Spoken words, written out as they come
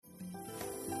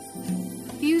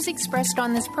Views expressed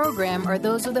on this program are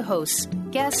those of the hosts,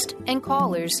 guests, and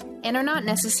callers, and are not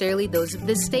necessarily those of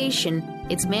this station,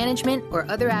 its management, or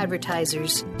other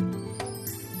advertisers.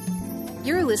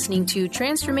 You're listening to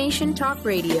Transformation Talk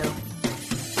Radio.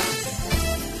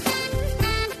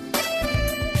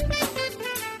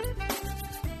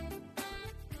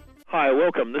 Hi,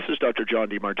 welcome. This is Dr. John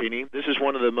DeMartini. This is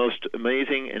one of the most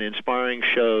amazing and inspiring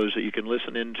shows that you can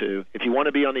listen into. If you want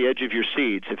to be on the edge of your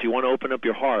seats, if you want to open up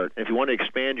your heart, if you want to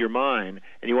expand your mind,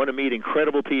 and you want to meet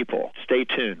incredible people, stay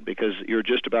tuned because you're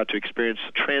just about to experience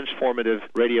a transformative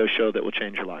radio show that will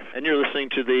change your life. And you're listening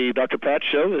to the Dr. Pat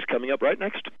Show that's coming up right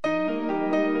next.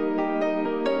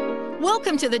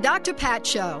 Welcome to the Dr. Pat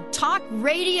Show. Talk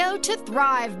radio to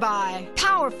thrive by.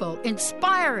 Powerful,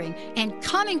 inspiring, and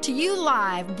coming to you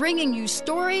live, bringing you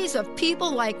stories of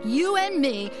people like you and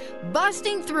me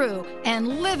busting through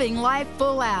and living life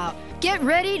full out. Get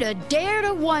ready to dare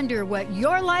to wonder what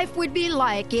your life would be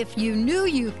like if you knew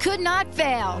you could not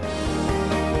fail.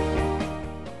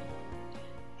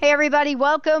 Hey, everybody.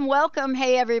 Welcome.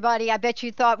 Hey, everybody. I bet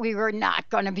you thought we were not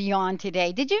going to be on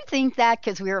today. Did you think that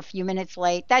because we were a few minutes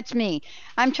late? That's me.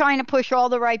 I'm trying to push all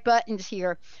the right buttons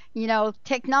here. You know,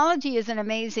 technology is an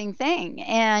amazing thing,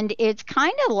 and it's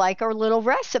kind of like our little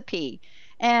recipe.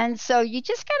 And so you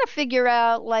just got to figure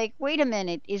out, like, wait a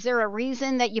minute, is there a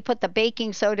reason that you put the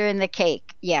baking soda in the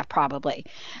cake? Yeah, probably.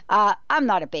 I'm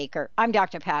not a baker. I'm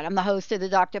Dr. Pat. I'm the host of the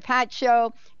Dr. Pat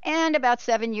Show. And about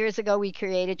 7 years ago, we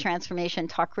created Transformation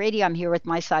Talk Radio. I'm here with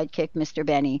my sidekick, Mr.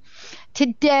 Benny.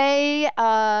 Today,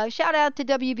 shout out to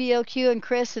WBOQ and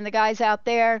Chris and the guys out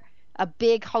there. A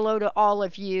big hello to all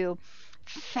of you.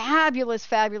 Fabulous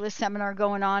seminar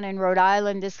going on in Rhode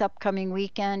Island this upcoming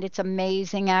weekend. It's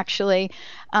amazing, actually.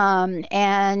 Yeah,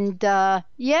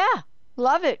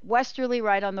 love it. Westerly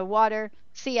right on the water,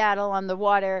 Seattle on the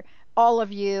water, all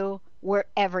of you,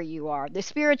 wherever you are. The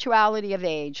Spirituality of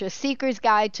Age, A Seeker's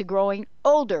Guide to Growing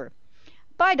Older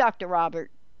by Dr.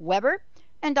 Robert Weber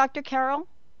and Dr. Carol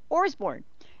Orsborn.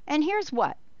 And here's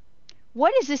what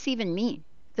does this even mean?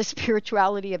 The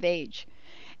Spirituality of Age.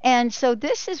 And so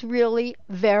this is really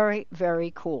very,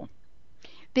 very cool.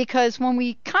 Because when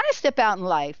we kind of step out in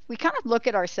life, we kind of look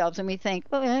at ourselves and we think,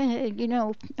 well,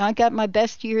 I got my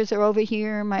best years are over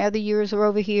here, my other years are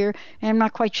over here, and I'm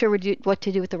not quite sure what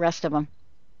to do with the rest of them.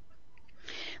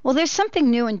 Well, there's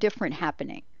something new and different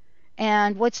happening.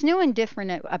 And what's new and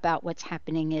different about what's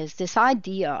happening is this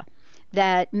idea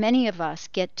that many of us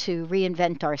get to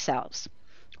reinvent ourselves.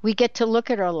 We get to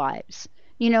look at our lives.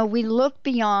 You know, we look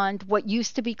beyond what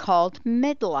used to be called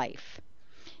midlife.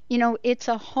 You know, it's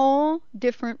a whole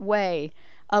different way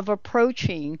of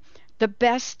approaching the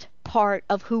best part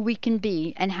of who we can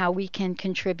be and how we can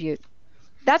contribute.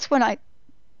 That's what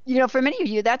for many of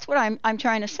you, that's what I'm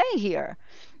trying to say here.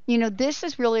 You know, this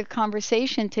is really a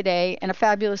conversation today and a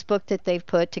fabulous book that they've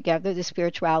put together, The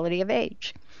Spirituality of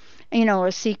Age. You know,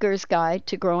 A Seeker's Guide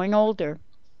to Growing Older.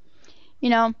 You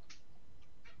know,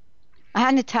 I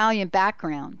had an Italian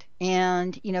background,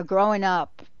 and, growing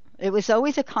up, it was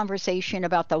always a conversation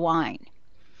about the wine.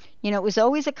 It was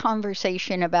always a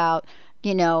conversation about,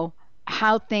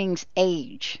 how things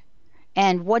age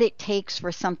and what it takes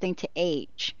for something to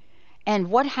age and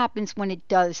what happens when it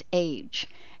does age.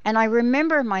 And I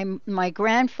remember my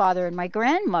grandfather and my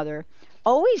grandmother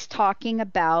always talking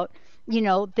about,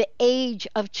 the age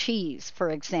of cheese, for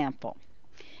example.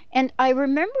 And I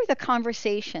remember the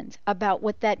conversations about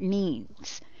what that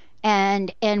means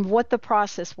and what the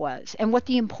process was and what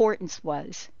the importance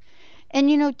was.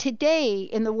 And, today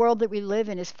in the world that we live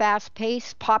in is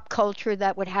fast-paced pop culture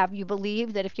that would have you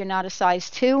believe that if you're not a size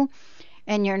 2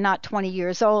 and you're not 20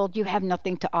 years old, you have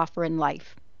nothing to offer in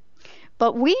life.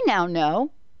 But we now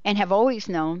know and have always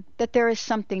known that there is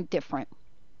something different.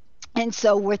 And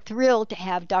so we're thrilled to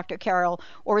have Dr. Carol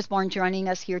Orsborn joining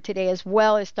us here today, as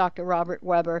well as Dr. Robert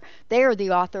Weber. They are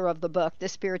the author of the book, The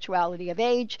Spirituality of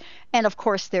Age, and of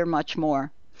course, they're much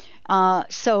more.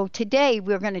 So today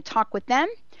we're going to talk with them,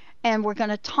 and we're going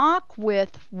to talk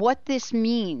with what this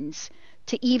means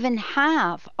to even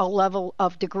have a level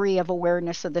of degree of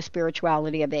awareness of the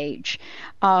spirituality of age.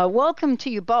 Welcome to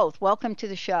you both. Welcome to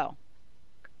the show.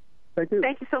 Thank you.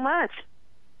 Thank you so much.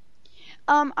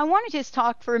 I want to just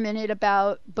talk for a minute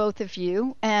about both of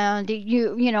you. And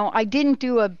I didn't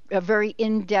do a very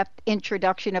in-depth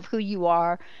introduction of who you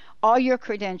are, all your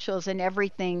credentials and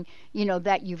everything,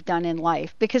 that you've done in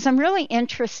life, because I'm really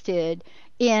interested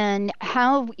in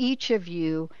how each of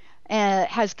you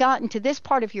has gotten to this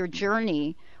part of your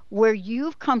journey where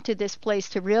you've come to this place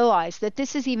to realize that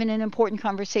this is even an important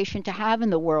conversation to have in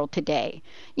the world today.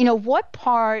 What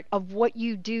part of what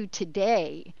you do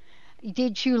today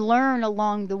did you learn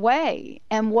along the way?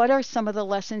 And what are some of the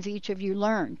lessons each of you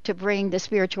learned to bring the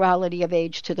spirituality of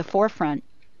age to the forefront?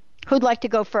 Who'd like to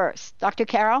go first? Dr.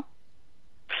 Carol?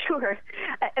 Sure.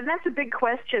 And that's a big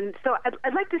question. So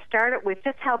I'd like to start it with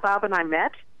just how Bob and I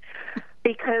met,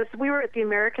 because we were at the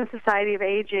American Society of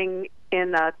Aging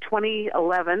in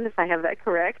 2011, if I have that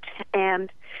correct,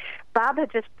 and Bob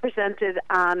had just presented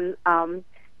on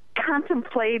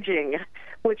contemplaging,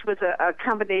 which was a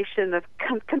combination of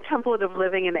contemplative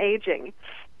living and aging.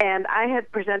 And I had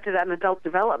presented on adult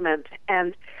development,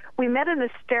 and we met in a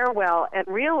stairwell and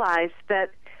realized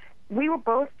that we were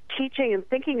both teaching and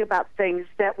thinking about things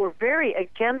that were very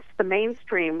against the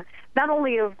mainstream, not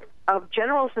only of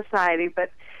general society,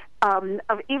 but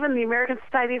of even the American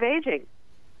Society of Aging.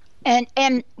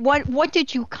 And what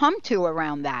did you come to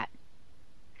around that?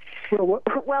 Well,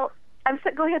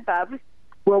 go ahead, Bob.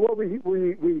 Well, we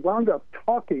wound up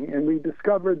talking, and we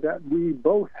discovered that we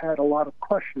both had a lot of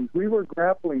questions. We were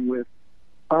grappling with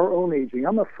our own aging.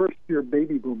 I'm a first-year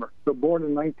baby boomer, so born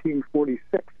in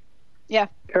 1946. Yeah.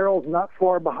 Carol's not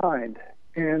far behind.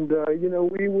 And,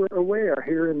 we were aware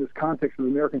here in this context of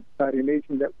the American Society of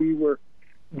Aging that we were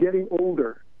getting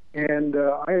older. And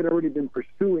I had already been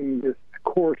pursuing this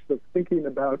course of thinking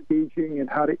about aging and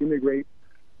how to integrate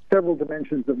several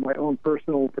dimensions of my own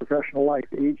personal and professional life,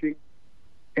 aging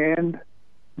and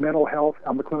mental health.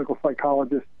 I'm a clinical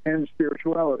psychologist, and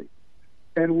spirituality.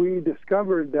 And we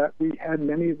discovered that we had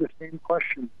many of the same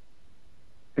questions.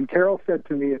 And Carol said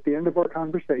to me at the end of our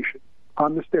conversation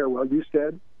on the stairwell, you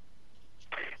said,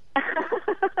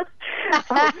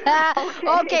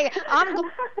 okay, I'm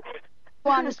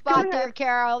on the spot there,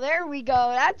 Carol. There we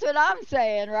go. That's what I'm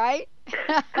saying, right?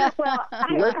 Well,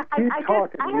 let's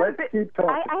keep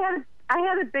talking. I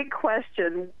had a big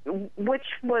question, which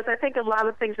was, I think, a lot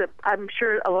of things that I'm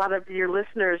sure a lot of your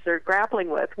listeners are grappling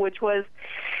with, which was,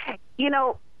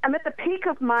 I'm at the peak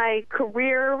of my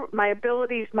career, my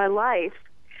abilities, my life.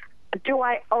 Do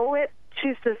I owe it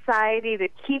to society to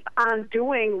keep on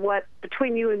doing what,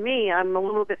 between you and me, I'm a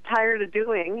little bit tired of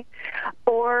doing?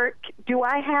 Or do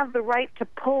I have the right to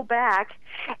pull back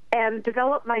and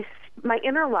develop my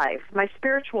inner life, my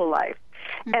spiritual life?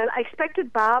 And I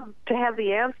expected Bob to have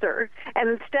the answer, and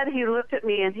instead he looked at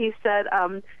me and he said,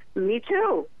 me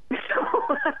too.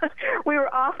 So we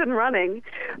were off and running,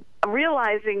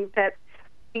 realizing that,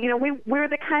 we're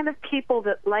the kind of people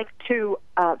that like to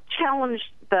challenge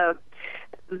the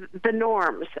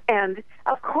norms. And,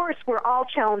 of course, we're all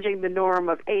challenging the norm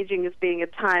of aging as being a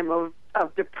time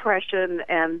of depression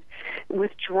and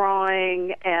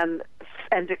withdrawing and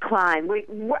decline.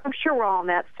 I'm sure we're all on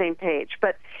that same page.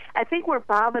 But I think where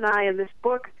Bob and I in this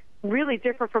book really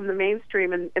differ from the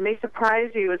mainstream, and it may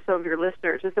surprise you and some of your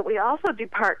listeners, is that we also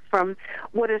depart from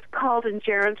what is called in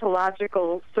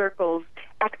gerontological circles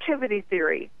activity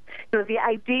theory. The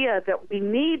idea that we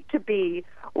need to be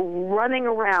running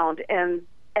around and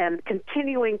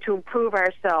continuing to improve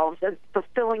ourselves and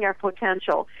fulfilling our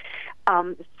potential.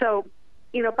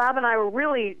 Bob and I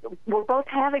we're both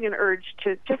having an urge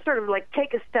to just sort of like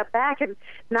take a step back and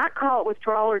not call it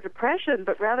withdrawal or depression,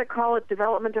 but rather call it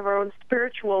development of our own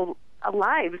spiritual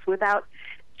lives without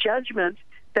judgment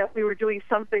that we were doing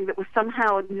something that was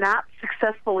somehow not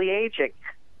successfully aging.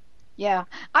 Yeah.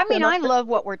 I mean, I love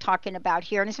what we're talking about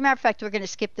here. And as a matter of fact, we're going to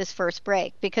skip this first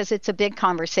break because it's a big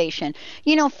conversation.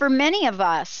 For many of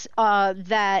us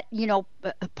that,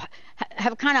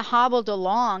 have kind of hobbled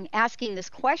along asking this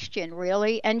question,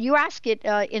 really, and you ask it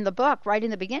in the book right in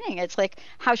the beginning. It's like,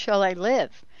 how shall I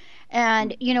live?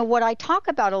 And, what I talk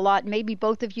about a lot, maybe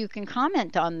both of you can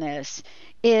comment on this,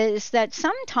 is that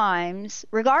sometimes,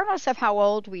 regardless of how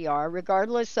old we are,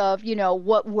 regardless of,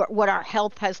 what our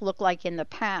health has looked like in the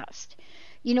past,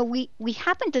 we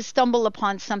happen to stumble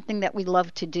upon something that we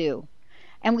love to do.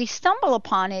 And we stumble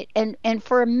upon it, and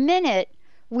for a minute,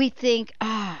 we think,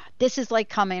 this is like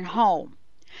coming home.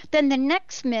 Then the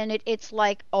next minute, it's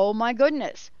like, oh my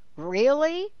goodness,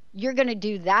 really? You're going to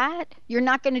do that? You're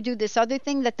not going to do this other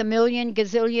thing that the million,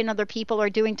 gazillion other people are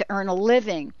doing to earn a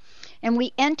living. And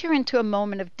we enter into a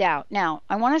moment of doubt. Now,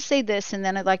 I want to say this, and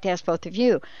then I'd like to ask both of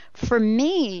you. For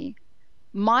me,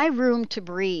 my room to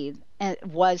breathe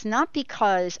was not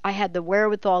because I had the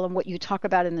wherewithal and what you talk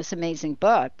about in this amazing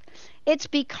book. It's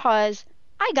because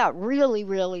I got really,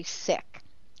 really sick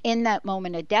in that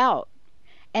moment of doubt.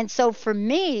 And so for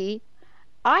me,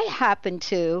 I happened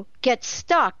to get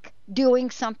stuck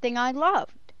doing something I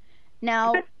loved.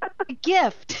 Now, a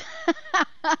gift.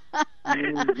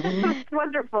 That's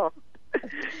wonderful.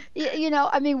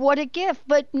 What a gift.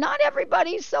 But not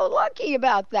everybody's so lucky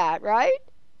about that, right?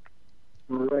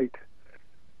 Right.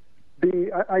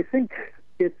 I think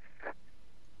it's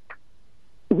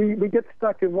we get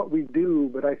stuck in what we do,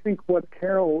 but I think what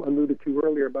Carol alluded to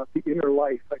earlier about the inner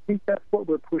life, I think that's what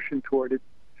we're pushing toward.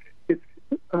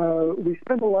 We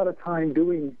spend a lot of time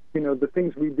doing, the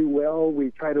things we do well.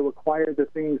 We try to acquire the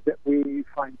things that we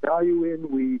find value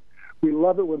in. We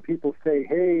love it when people say,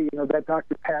 hey, that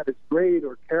Dr. Pat is great,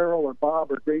 or Carol or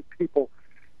Bob are great people.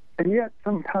 And yet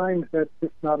sometimes that's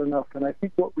just not enough. And I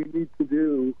think what we need to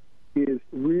do is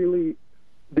really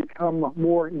become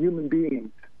more human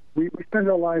beings. We spend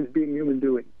our lives being human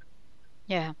doings.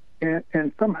 Yeah.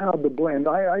 And somehow the blend.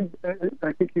 I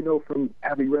think from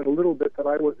having read a little bit that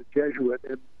I was a Jesuit.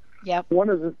 And yep. One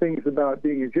of the things about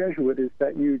being a Jesuit is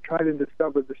that you try to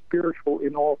discover the spiritual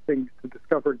in all things, to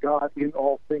discover God in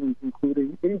all things,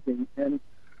 including aging. And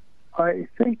I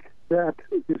think that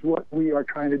is what we are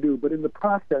trying to do. But in the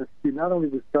process, you not only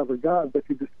discover God, but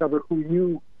you discover who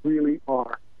you really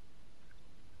are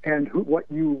and what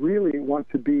you really want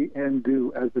to be and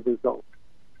do as a result.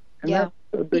 And that's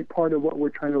a big part of what we're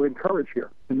trying to encourage here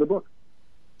in the book.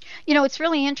 It's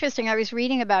really interesting. I was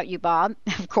reading about you, Bob,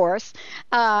 of course,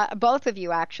 both of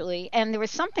you actually, and there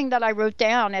was something that I wrote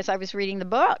down as I was reading the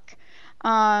book.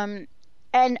 And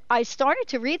I started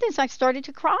to read this, I started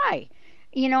to cry.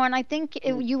 And I think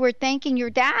you were thanking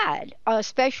your dad,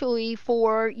 especially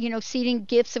for, seeding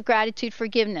gifts of gratitude,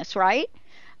 forgiveness, right?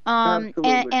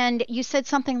 Absolutely. And you said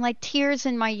something like tears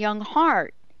in my young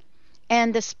heart.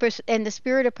 And the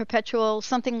spirit of perpetual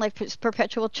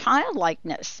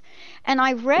childlikeness. And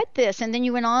I read this, and then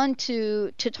you went on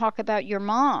to talk about your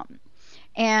mom,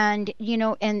 and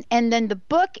and then the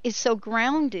book is so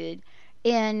grounded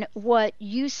in what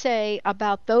you say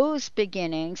about those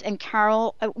beginnings, and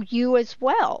Carol, you as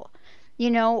well.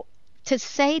 To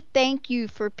say thank you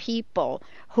for people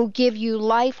who give you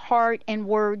life, heart, and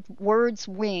words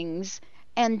wings,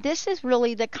 and this is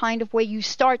really the kind of way you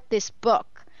start this book.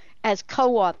 As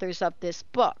co-authors of this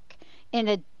book, in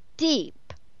a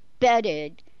deep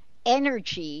bedded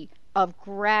energy of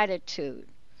gratitude.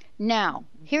 Now,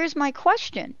 here's my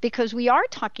question, because we are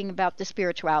talking about the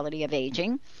spirituality of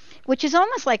aging, which is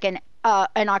almost like an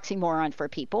oxymoron for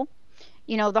people.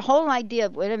 The whole idea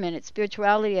of, wait a minute,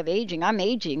 spirituality of aging, I'm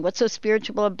aging, what's so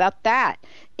spiritual about that?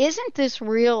 Isn't this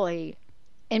really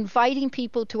inviting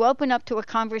people to open up to a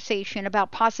conversation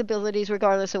about possibilities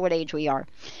regardless of what age we are?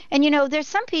 And there's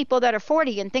some people that are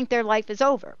 40 and think their life is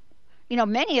over.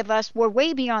 Many of us, we're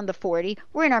way beyond the 40.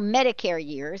 We're in our Medicare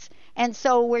years. And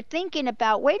so we're thinking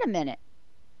about, wait a minute,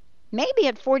 maybe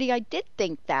at 40 I did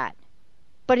think that.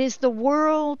 But is the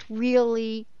world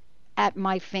really at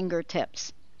my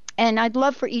fingertips? And I'd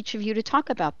love for each of you to talk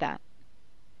about that.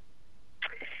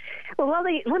 Well, let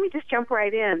me just jump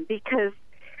right in, because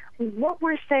what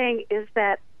we're saying is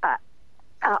that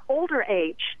older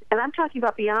age, and I'm talking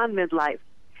about beyond midlife,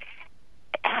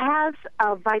 has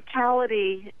a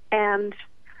vitality and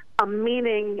a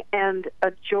meaning and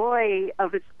a joy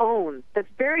of its own that's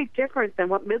very different than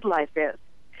what midlife is.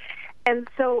 And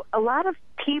so a lot of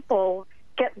people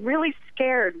get really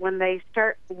scared when they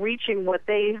start reaching what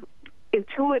they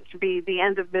intuit to be the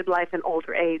end of midlife and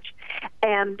older age.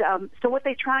 And so what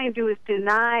they try and do is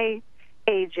deny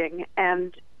aging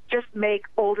and just make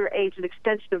older age an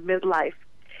extension of midlife.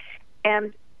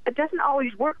 And it doesn't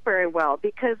always work very well,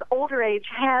 because older age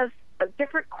has a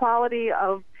different quality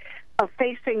of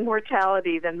facing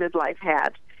mortality than midlife had.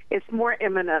 It's more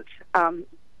imminent.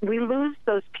 We lose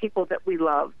those people that we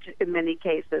loved in many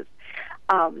cases.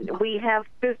 We have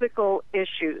physical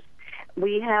issues.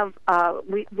 We have our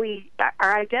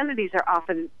identities are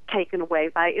often taken away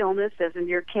by illness, as in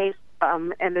your case,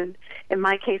 and in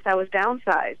my case, I was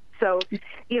downsized. So,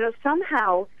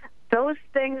 somehow those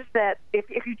things that if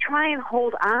you try and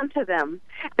hold on to them,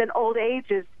 then old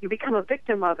age you become a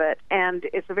victim of it, and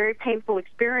it's a very painful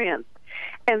experience.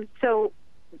 And so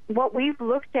what we've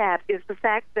looked at is the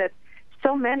fact that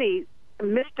so many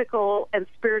mystical and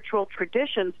spiritual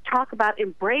traditions talk about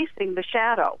embracing the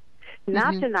shadow,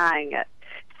 not denying it,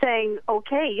 saying,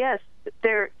 okay, yes,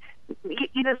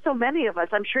 so many of us,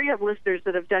 I'm sure you have listeners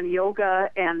that have done yoga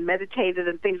and meditated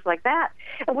and things like that.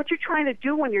 And what you're trying to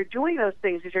do when you're doing those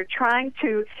things is you're trying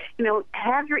to,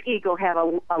 have your ego have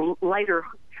a lighter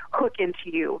hook into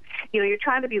you. You're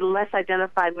trying to be less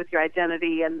identified with your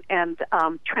identity and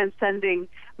transcending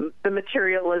the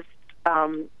materialist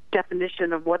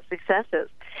definition of what success is.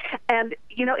 And,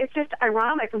 it's just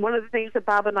ironic. And one of the things that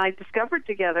Bob and I discovered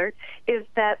together is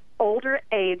that older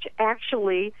age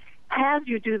actually has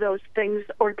you do those things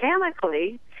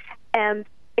organically. And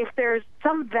if there's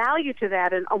some value to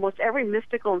that in almost every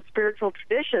mystical and spiritual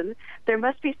tradition, there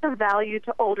must be some value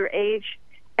to older age,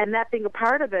 and that being a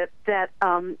part of it that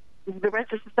the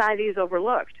rest of society is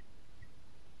overlooked.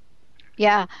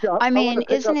 Yeah. I want mean, to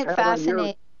pick isn't up, it Pat, on your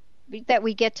fascinating that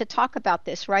we get to talk about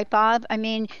this, right, Bob? I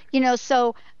mean,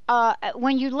 so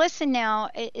when you listen now,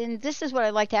 and this is what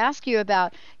I'd like to ask you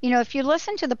about, if you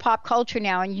listen to the pop culture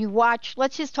now and you watch,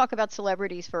 let's just talk about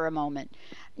celebrities for a moment.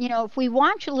 If we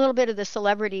watch a little bit of the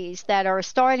celebrities that are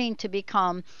starting to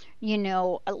become,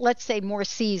 let's say more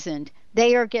seasoned,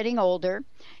 they are getting older.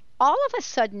 All of a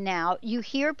sudden now, you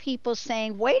hear people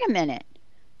saying, wait a minute,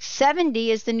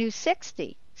 70 is the new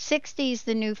 60, 60 is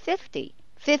the new 50.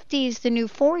 50 is the new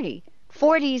 40,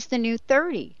 40 is the new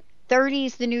 30, 30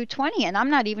 is the new 20, and I'm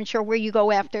not even sure where you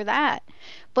go after that.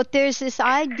 But there's this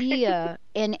idea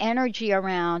and energy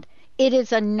around it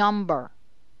is a number.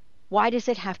 Why does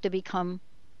it have to become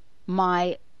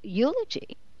my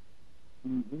eulogy?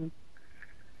 Mm-hmm.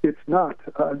 It's not.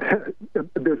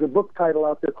 There's a book title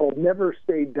out there called Never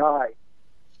Say Die.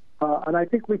 And I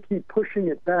think we keep pushing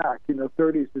it back.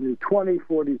 30 is the new 20,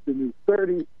 40 is the new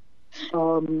 30.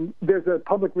 There's a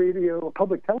public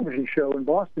television show in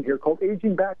Boston here called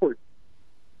Aging Backwards.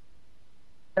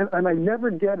 And I never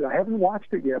get it. I haven't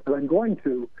watched it yet, but I'm going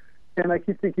to. And I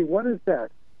keep thinking, what is that?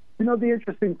 The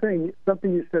interesting thing,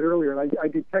 something you said earlier, and I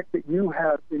detect that you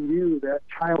have in you that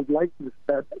childlikeness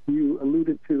that you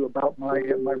alluded to about my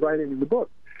writing in the book.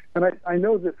 And I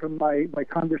know that from my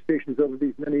conversations over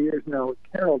these many years now with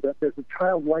Carol that there's a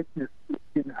childlikeness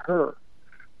in her.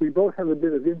 We both have a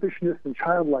bit of impishness and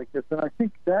childlikeness, and I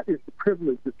think that is the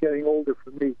privilege of getting older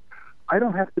for me. I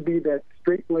don't have to be that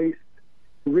straight-laced,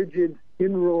 rigid,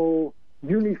 in-role,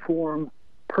 uniform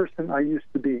person I used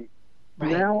to be.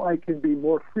 Right. Now I can be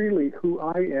more freely who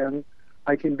I am.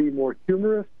 I can be more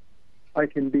humorous. I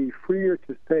can be freer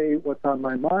to say what's on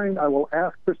my mind. I will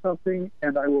ask for something,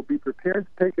 and I will be prepared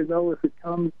to take a no if it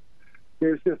comes.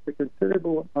 There's just a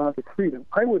considerable amount of freedom.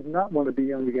 I would not want to be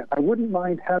young again. I wouldn't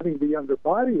mind having the younger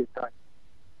body at times,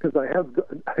 because I have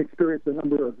experienced a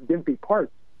number of gimpy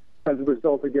parts as a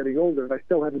result of getting older, and I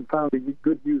still haven't found a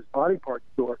good used body part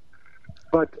store.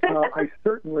 But I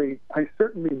certainly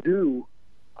do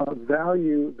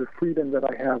value the freedom that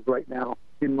I have right now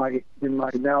in my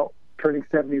now turning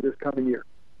 70 this coming year.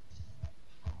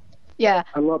 Yeah.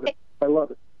 I love it.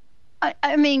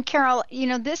 I mean, Carol,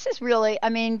 this is really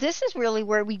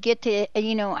where we get to,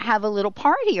 have a little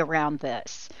party around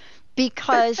this,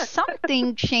 because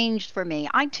something changed for me.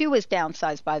 I too was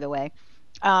downsized, by the way,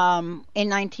 in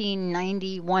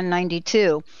 1991,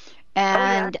 92.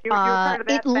 And you were part of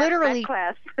that, it literally,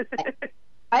 that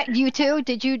class. You too?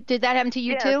 Did that happen to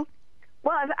you too?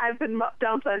 Well, I've been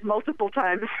downsized multiple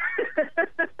times.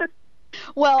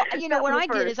 Well, what I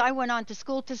did is I went on to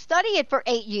school to study it for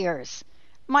 8 years.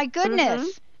 My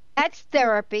goodness, that's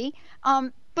therapy.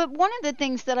 But one of the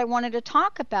things that I wanted to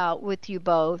talk about with you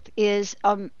both is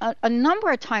a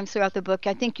number of times throughout the book,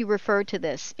 I think you refer to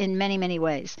this in many, many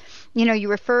ways. You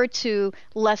refer to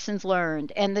lessons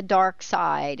learned and the dark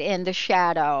side and the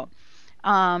shadow.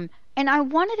 And I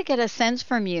wanted to get a sense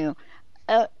from you.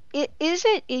 Is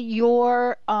it in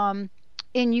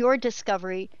your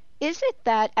discovery, is it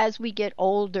that as we get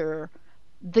older,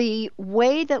 the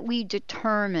way that we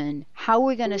determine how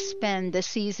we're going to spend the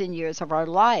season years of our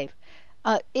life,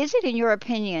 is it in your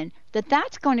opinion that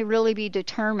that's going to really be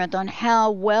determined on how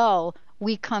well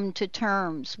we come to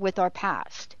terms with our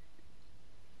past?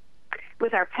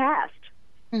 With our past?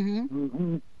 Mm-hmm.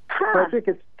 Mm-hmm. I think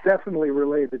it's definitely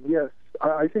related, yes.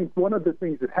 I think one of the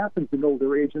things that happens in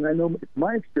older age, and I know it's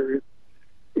my experience,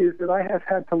 is that I have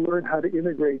had to learn how to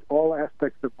integrate all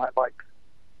aspects of my life.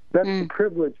 That's the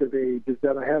privilege of age, is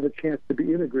that I have a chance to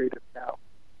be integrated now.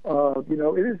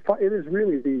 It is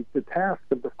really the task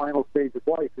of the final stage of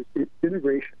life is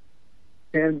integration,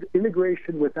 and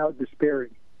integration without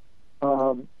despairing.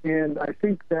 And I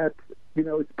think that,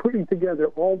 it's putting together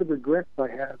all the regrets I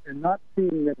have and not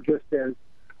seeing them just as,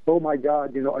 oh my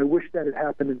God, I wish that had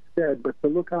happened instead, but to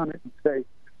look on it and say,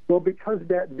 well, because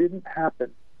that didn't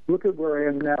happen, look at where I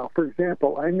am now. For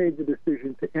example, I made the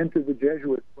decision to enter the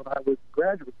Jesuits when I was in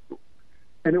graduate school,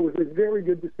 and it was a very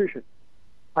good decision.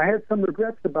 I had some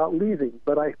regrets about leaving,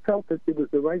 but I felt that it was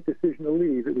the right decision to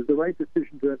leave. It was the right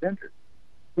decision to have entered.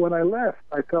 When I left,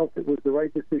 I felt it was the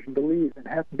right decision to leave, and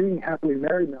being happily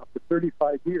married now for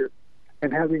 35 years,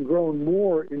 and having grown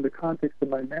more in the context of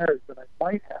my marriage than I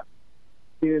might have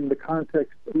in the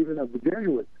context even of the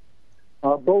Jesuits,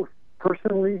 both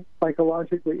personally,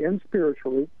 psychologically, and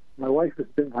spiritually. My wife has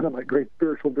been one of my great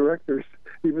spiritual directors,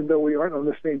 even though we aren't on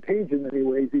the same page in many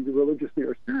ways, either religiously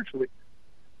or spiritually.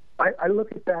 I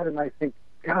look at that and I think,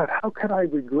 God, how can I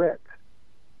regret,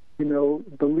 the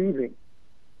leaving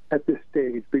at this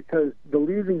stage? Because the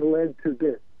leaving led to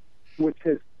this, which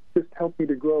has just helped me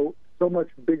to grow so much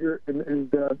bigger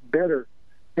and better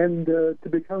and to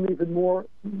become even more,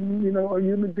 a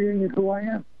human being is who I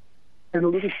am. And a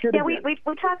little kid. Yeah, we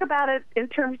talk about it in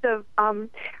terms of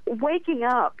waking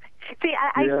up. See,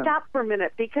 I stop for a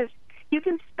minute because you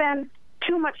can spend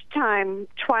too much time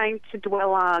trying to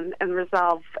dwell on and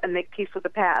resolve and make peace with the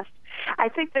past. I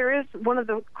think there is one of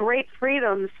the great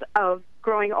freedoms of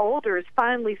growing older is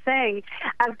finally saying,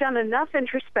 I've done enough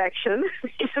introspection,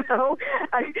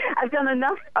 I've done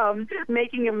enough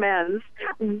making amends.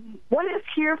 What is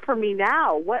here for me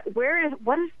now? What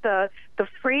is the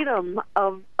freedom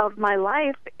of my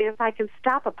life if I can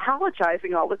stop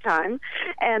apologizing all the time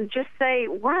and just say,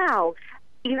 wow,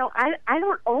 I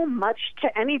don't owe much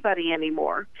to anybody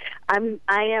anymore. I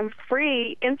am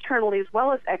free internally as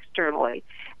well as externally.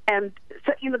 And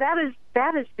so,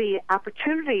 that is the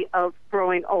opportunity of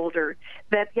growing older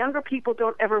that younger people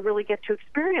don't ever really get to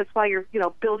experience while you're,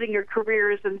 building your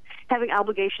careers and having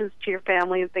obligations to your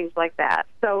family and things like that.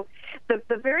 So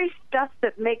the very stuff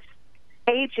that makes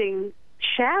aging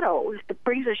shadow, that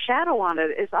brings a shadow on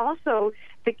it, is also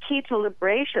the key to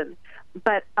liberation.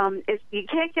 But you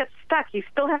can't get stuck. You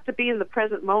still have to be in the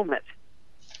present moment.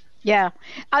 Yeah,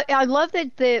 I love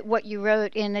that what you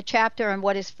wrote in the chapter on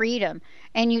what is freedom,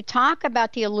 and you talk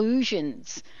about the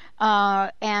illusions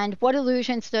and what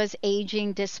illusions does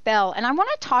aging dispel. And I want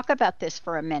to talk about this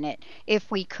for a minute, if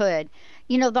we could.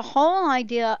 The whole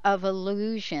idea of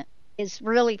illusion is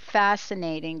really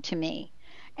fascinating to me.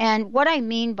 And what I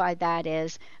mean by that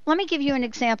is, let me give you an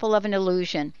example of an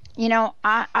illusion.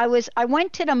 I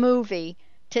went to the movie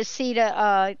to see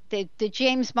the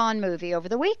James Bond movie over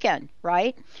the weekend,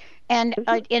 right? And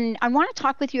I want to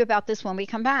talk with you about this when we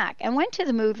come back. I went to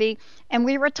the movie, and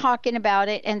we were talking about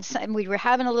it, and we were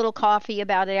having a little coffee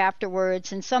about it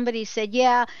afterwards. And somebody said,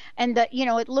 "Yeah, and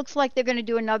it looks like they're going to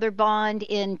do another Bond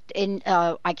in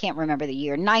I can't remember the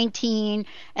year, 19,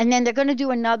 and then they're going to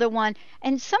do another one."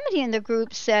 And somebody in the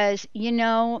group says,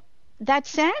 "That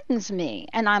saddens me,"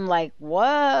 and I'm like,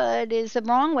 "What is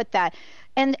wrong with that?"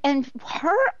 And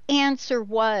her answer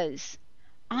was,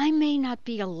 I may not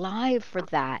be alive for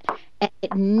that. And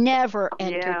it never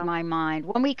entered my mind.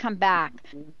 When we come back,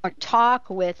 I'll talk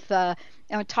with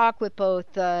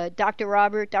both Dr.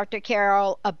 Robert, Dr.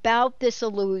 Carol about this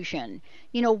illusion.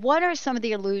 What are some of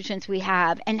the illusions we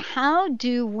have, and how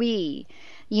do we,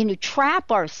 trap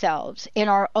ourselves in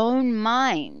our own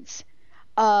minds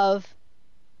of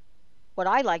what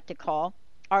I like to call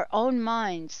our own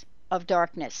minds of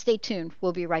darkness. Stay tuned.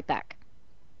 We'll be right back.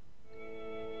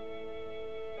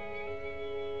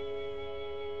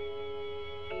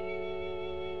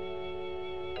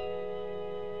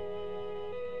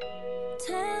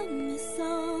 Tell me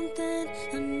something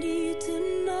I need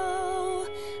to know.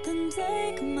 Then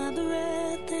take my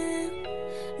breath and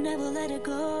never let it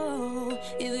go.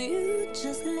 If you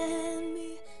just let me.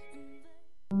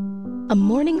 A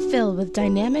morning filled with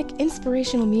dynamic,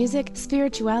 inspirational music,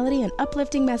 spirituality, and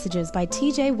uplifting messages by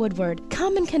T.J. Woodward.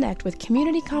 Come and connect with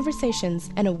community conversations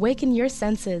and awaken your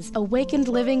senses. Awakened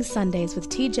Living Sundays with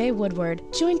T.J. Woodward.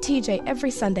 Join T.J.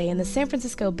 every Sunday in the San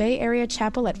Francisco Bay Area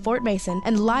Chapel at Fort Mason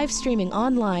and live streaming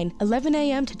online 11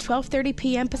 a.m. to 12:30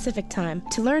 p.m. Pacific Time.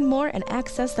 To learn more and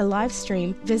access the live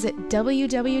stream, visit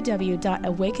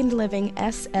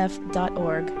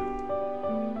www.awakenedlivingsf.org.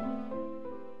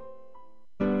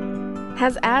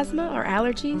 Has asthma or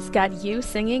allergies got you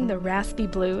singing the raspy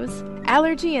blues?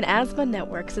 Allergy and Asthma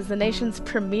Networks is the nation's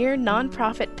premier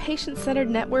nonprofit patient-centered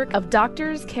network of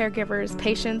doctors, caregivers,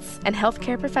 patients, and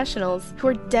healthcare professionals who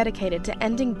are dedicated to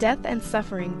ending death and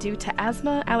suffering due to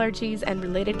asthma, allergies, and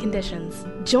related conditions.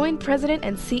 Join President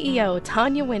and CEO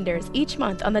Tanya Winders each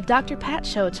month on the Dr. Pat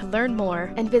Show to learn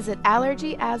more, and visit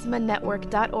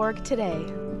allergyasthmanetwork.org today.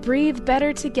 Breathe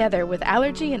better together with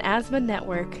Allergy and Asthma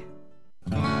Network.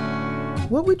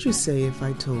 What would you say if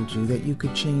I told you that you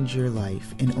could change your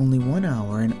life in only 1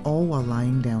 hour and all while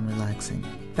lying down relaxing?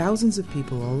 Thousands of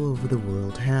people all over the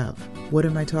world have. What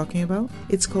am I talking about?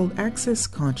 It's called Access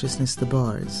Consciousness, the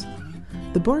bars.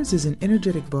 The bars is an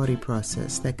energetic body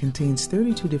process that contains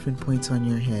 32 different points on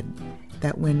your head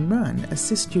that, when run,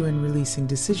 assist you in releasing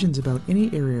decisions about any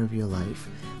area of your life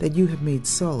that you have made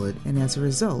solid and as a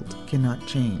result cannot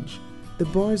change. The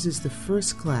bars is the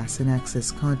first class in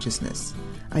Access Consciousness,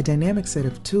 a dynamic set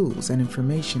of tools and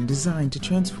information designed to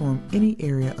transform any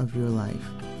area of your life.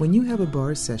 When you have a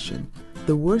bar session,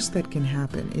 the worst that can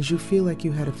happen is you feel like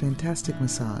you had a fantastic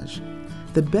massage.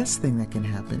 The best thing that can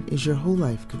happen is your whole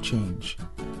life could change.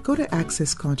 Go to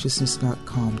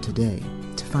accessconsciousness.com today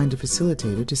to find a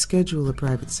facilitator to schedule a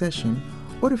private session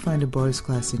or to find a bars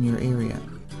class in your area.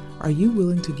 Are you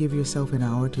willing to give yourself an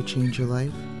hour to change your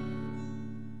life?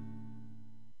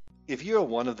 If you're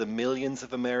one of the millions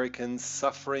of Americans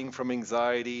suffering from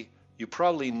anxiety, you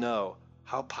probably know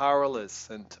how powerless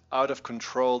and out of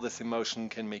control this emotion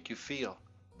can make you feel.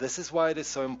 This is why it is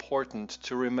so important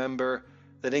to remember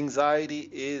that anxiety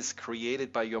is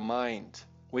created by your mind,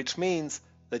 which means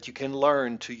that you can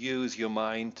learn to use your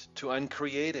mind to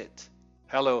uncreate it.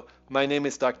 Hello, my name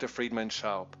is Dr. Friedman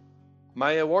Schaub.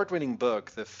 My award-winning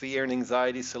book, The Fear and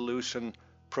Anxiety Solution,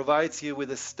 provides you with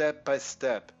a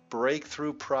step-by-step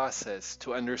breakthrough process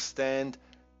to understand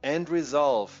and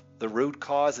resolve the root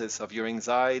causes of your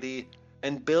anxiety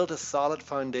and build a solid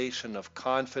foundation of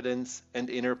confidence and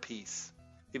inner peace.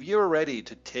 If you're ready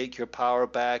to take your power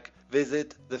back,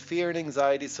 visit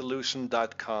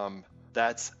thefearandanxietysolution.com.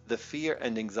 That's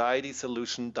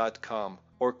thefearandanxietysolution.com,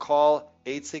 or call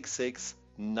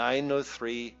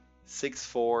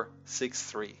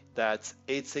 866-903-6463. That's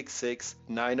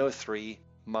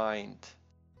 866-903-MIND.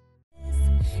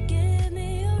 Give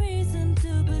me a reason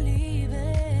to believe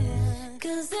it.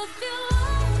 'Cause if you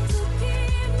want to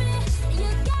keep me, you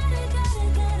gotta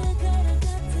got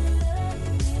to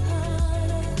love me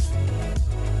harder.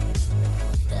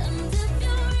 And if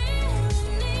you really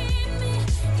need me,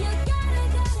 you gotta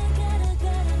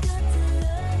to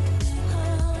love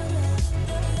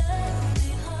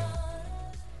me harder.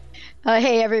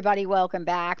 Hey, everybody, welcome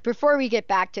back. Before we get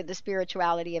back to the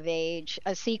spirituality of age,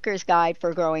 A Seeker's Guide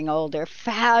for Growing Older,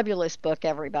 fabulous book,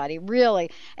 everybody,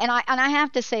 really. And I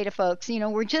have to say to folks,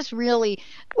 we're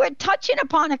touching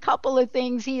upon a couple of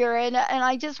things here, and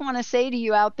I just want to say to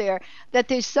you out there that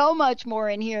there's so much more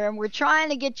in here, and we're trying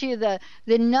to get you the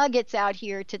nuggets out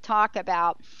here to talk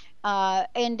about.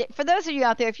 And for those of you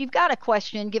out there, if you've got a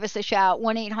question, give us a shout,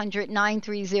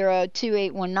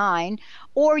 1-800-930-2819,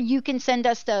 or you can send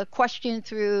us the question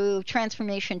through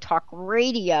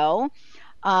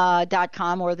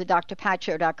transformationtalkradio.com or the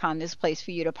drpatshow.com. This place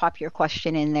for you to pop your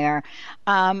question in there.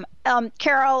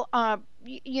 Carol,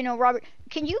 Robert,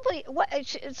 can you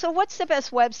what's the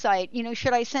best website?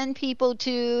 Should I send people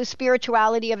to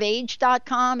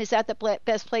spiritualityofage.com? Is that the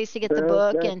best place to get the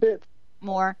book and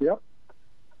more? Yep.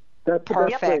 That's the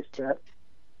best place, Pat.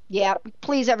 Yeah,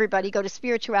 please, everybody, go to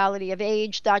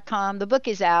spiritualityofage.com. The book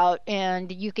is out,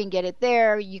 and you can get it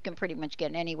there. You can pretty much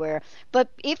get it anywhere. But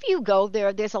if you go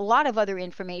there, there's a lot of other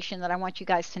information that I want you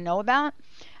guys to know about.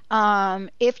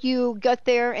 If you get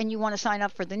there and you want to sign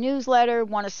up for the newsletter,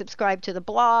 want to subscribe to the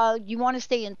blog, you want to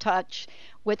stay in touch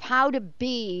with how to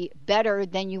be better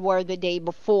than you were the day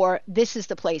before, this is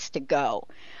the place to go.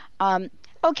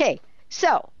 Okay,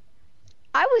 so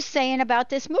I was saying about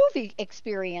this movie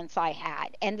experience I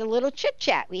had and the little chit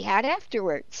chat we had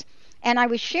afterwards. And I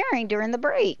was sharing during the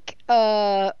break.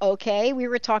 We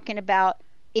were talking about,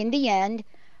 in the end,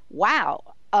 wow,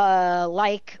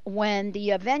 like when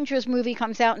the Avengers movie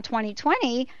comes out in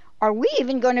 2020, are we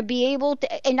even going to be able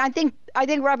to, and I think,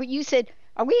 Robert, you said,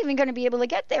 are we even going to be able to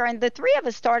get there? And the three of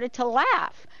us started to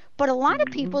laugh. But a lot of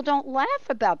people don't laugh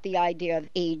about the idea of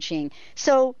aging.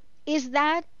 So is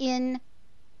that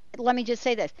let me just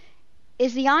say this,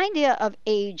 is the idea of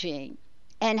aging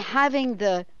and having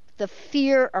the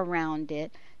fear around it,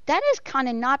 that is kind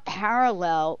of not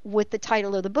parallel with the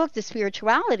title of the book, The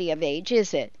Spirituality of Age,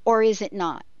 is it? Or is it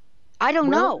not? I don't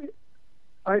know.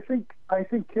 I think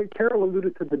Carol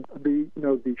alluded to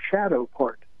the shadow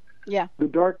part. Yeah. The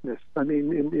darkness. I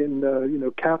mean,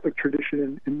 in Catholic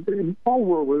tradition, in all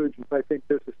world religions, I think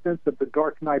there's a sense of the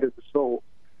dark night of the soul.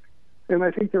 And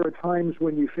I think there are times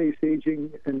when you face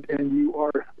aging and you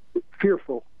are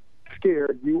fearful,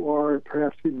 scared, you are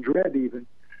perhaps in dread even.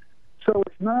 So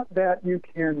it's not that you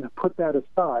can put that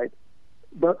aside,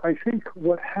 but I think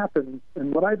what happens,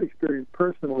 and what I've experienced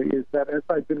personally, is that as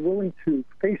I've been willing to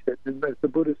face it, and as the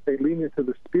Buddhists say, lean into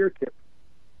the spear tip,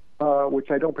 which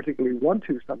I don't particularly want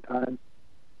to sometimes,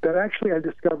 that actually I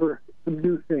discover some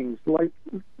new things. Like,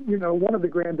 one of the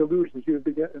grand illusions, you have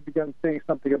begun saying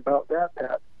something about that,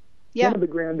 Pat. Yeah. One of the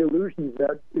grand illusions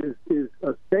that is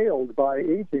assailed by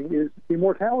aging is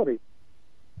immortality.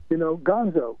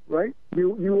 Gonzo, right?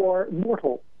 You are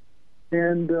mortal.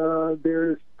 And I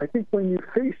think when you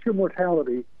face your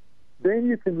mortality, then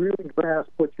you can really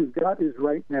grasp what you've got is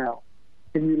right now.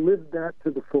 And you live that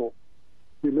to the full.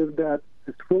 You live that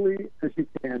as fully as you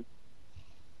can.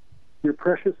 Your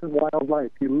precious and wild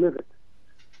life, you live it.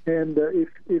 And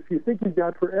if you think you've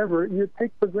got forever, you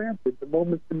take for granted the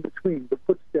moments in between, the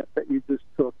footstep that you just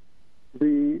took,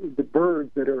 the birds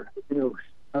that are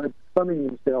sunning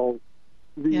themselves,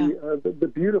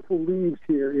 the beautiful leaves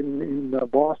here in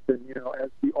Boston,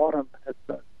 as the autumn has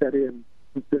set in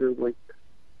considerably.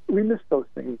 We miss those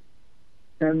things,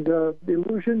 and the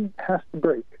illusion has to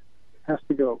break, has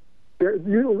to go. The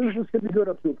illusions can be good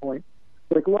up to a point.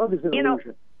 Like love is an an you know,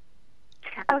 illusion.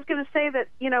 I was going to say that,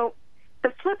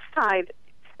 the flip side,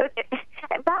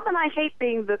 Bob and I hate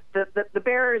being the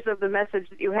bearers of the message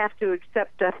that you have to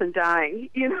accept death and dying.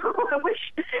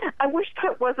 I wish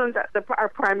that wasn't our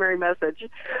primary message.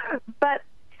 But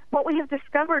what we have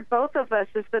discovered, both of us,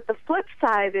 is that the flip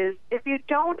side is if you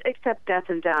don't accept death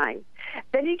and dying,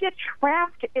 then you get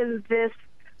trapped in this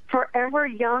forever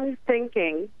young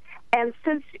thinking. And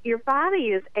since your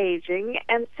body is aging,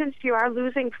 and since you are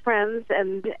losing friends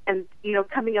and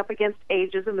coming up against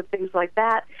ageism and things like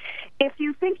that, if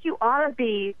you think you ought to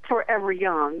be forever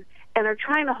young and are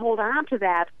trying to hold on to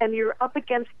that, and you're up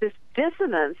against this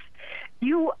dissonance,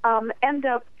 you end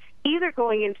up either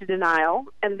going into denial,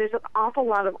 and there's an awful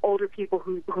lot of older people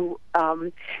who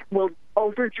will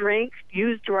overdrink,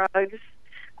 use drugs,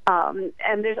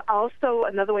 and there's also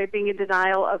another way of being in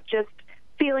denial of just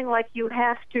feeling like you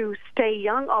have to stay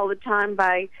young all the time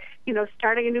by,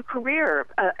 starting a new career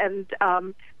and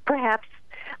perhaps,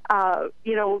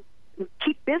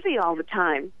 keep busy all the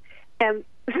time. And,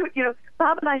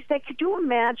 Bob and I say, could you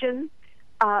imagine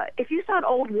if you saw an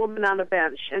old woman on a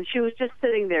bench and she was just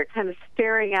sitting there kind of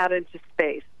staring out into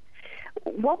space,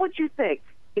 what would you think?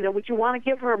 Would you want to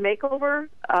give her a makeover?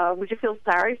 Would you feel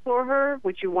sorry for her?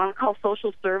 Would you want to call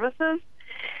social services?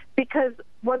 Because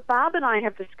what Bob and I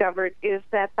have discovered is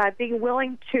that by being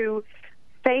willing to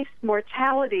face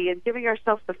mortality and giving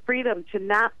ourselves the freedom to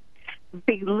not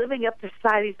be living up to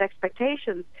society's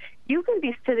expectations, you can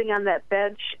be sitting on that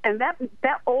bench, and that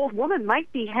old woman might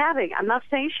be having, I'm not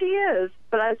saying she is,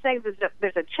 but I'm saying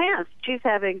there's a chance she's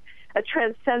having a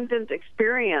transcendent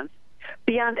experience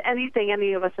beyond anything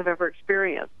any of us have ever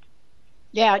experienced.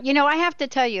 Yeah, I have to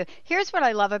tell you, here's what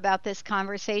I love about this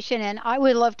conversation, and I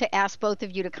would love to ask both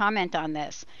of you to comment on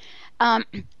this.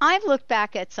 I've looked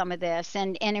back at some of this,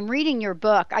 and in reading your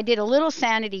book, I did a little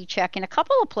sanity check in a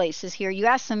couple of places here. You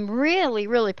asked some really,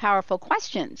 really powerful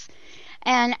questions.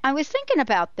 And I was thinking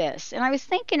about this, and I was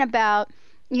thinking about,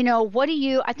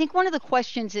 I think one of the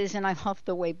questions is, and I love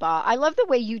the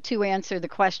way you two answer the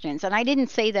questions, and I didn't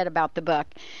say that about the book.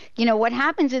 What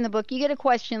happens in the book, you get a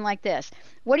question like this: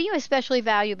 what do you especially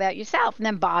value about yourself? And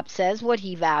then Bob says what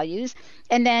he values,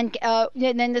 and then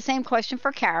the same question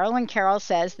for Carol, and Carol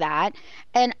says that,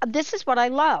 and this is what I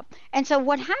love. And so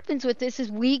what happens with this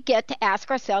is we get to ask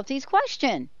ourselves these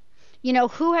questions.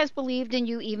 Who has believed in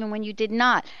you even when you did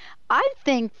not? I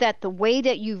think that the way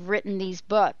that you've written these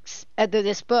books,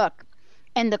 this book,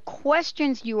 and the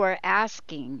questions you are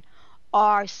asking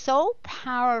are so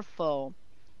powerful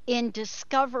in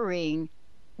discovering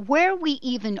where we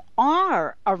even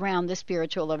are around the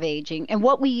spiritual of aging and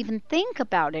what we even think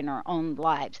about in our own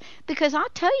lives. Because I'll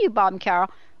tell you, Bob and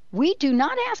Carol, we do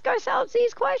not ask ourselves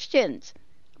these questions.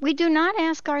 We do not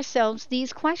ask ourselves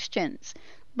these questions.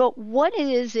 But what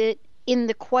is it in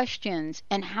the questions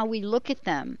and how we look at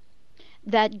them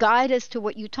that guide us to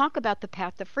what you talk about, the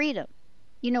path to freedom?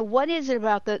 What is it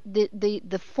about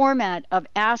the format of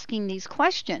asking these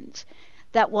questions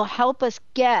that will help us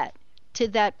get to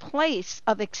that place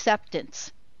of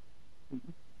acceptance?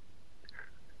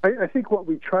 I think what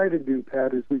we try to do,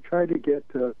 Pat, is we try to get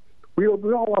we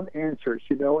all want answers,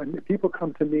 and people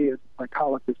come to me as a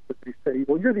psychologist, but they say,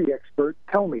 well, you're the expert,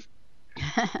 tell me.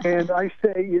 And I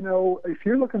say, if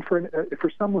you're looking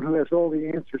for someone who has all the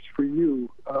answers for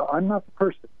you, I'm not the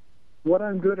person. What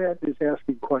I'm good at is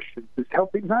asking questions,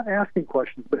 not asking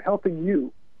questions, but helping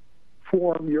you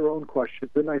form your own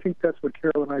questions. And I think that's what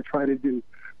Carol and I try to do.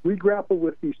 We grapple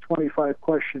with these 25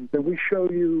 questions, and we show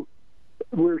you,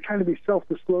 we're trying to be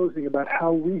self-disclosing about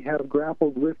how we have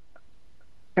grappled with them.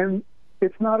 And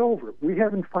it's not over. We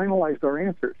haven't finalized our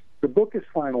answers. The book is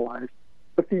finalized.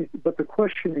 But the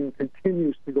questioning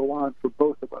continues to go on for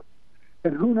both of us.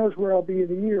 And who knows where I'll be in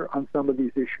a year on some of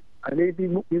these issues. I may be,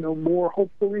 more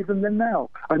hopeful even than now.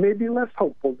 I may be less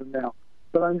hopeful than now.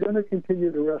 But I'm going to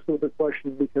continue to wrestle with the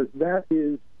question, because that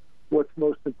is what's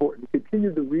most important.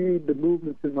 Continue to read the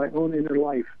movements in my own inner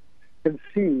life and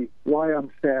see why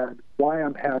I'm sad, why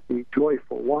I'm happy,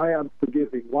 joyful, why I'm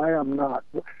forgiving, why I'm not.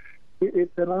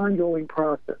 It's an ongoing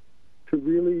process to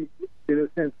really, in a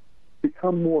sense,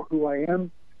 become more who I am,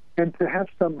 and to have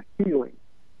some healing,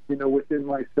 within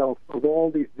myself of all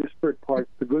these disparate parts,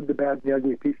 the good, the bad, and the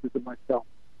ugly pieces of myself.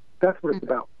 That's what it's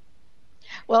about.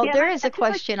 Well, there is a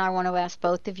question I want to ask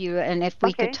both of you, and if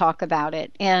we could talk about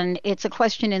it. And it's a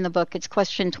question in the book. It's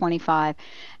question 25.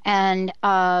 And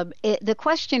the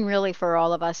question really for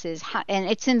all of us is, and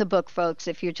it's in the book, folks,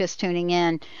 if you're just tuning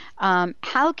in,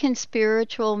 how can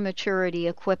spiritual maturity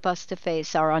equip us to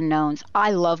face our unknowns?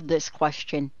 I love this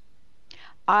question.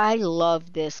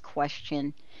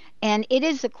 And it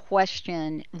is a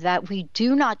question that we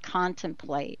do not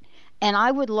contemplate And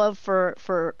I would love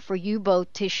for you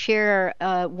both to share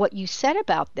what you said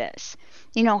about this.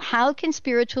 You know, how can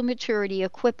spiritual maturity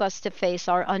equip us to face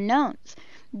our unknowns?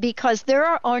 Because there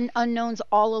are unknowns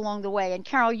all along the way. And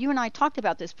Carol, you and I talked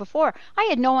about this before. I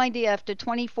had no idea after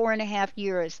 24 and a half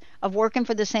years of working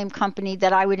for the same company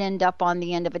that I would end up on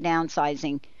the end of a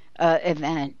downsizing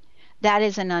event. That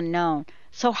is an unknown.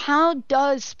 So how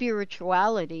does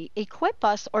spirituality equip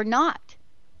us or not?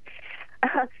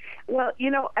 Well,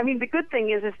 you know, I mean, the good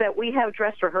thing is that we have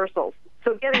dress rehearsals.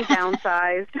 So getting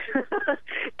downsized,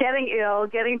 getting ill,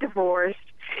 getting divorced,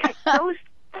 those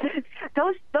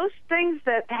things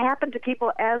that happen to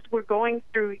people as we're going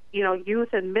through, you know,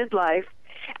 youth and midlife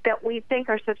that we think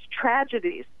are such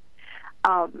tragedies,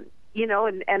 you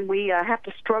know, and we have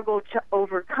to struggle to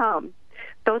overcome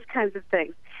those kinds of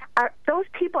things. Those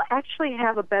people actually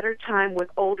have a better time with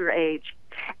older age.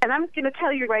 And I'm going to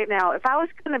tell you right now, if I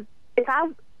look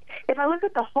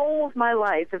at the whole of my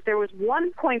life, if there was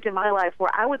one point in my life where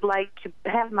I would like to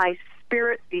have my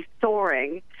spirit be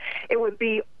soaring, it would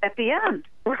be at the end,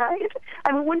 right?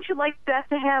 I mean, wouldn't you like that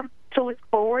to look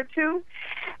forward to?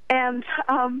 And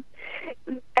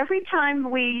every time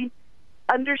we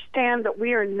understand that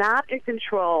we are not in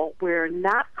control, we're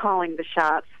not calling the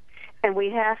shots, and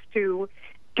we have to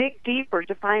dig deeper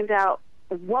to find out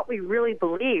what we really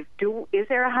believe. Is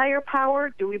there a higher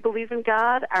power? Do we believe in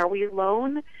God? Are we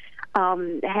alone?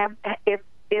 If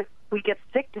we get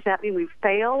sick, does that mean we've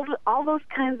failed? All those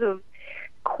kinds of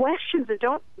questions that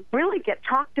don't really get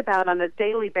talked about on a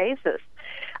daily basis.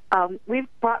 We've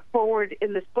brought forward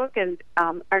in this book and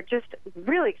are just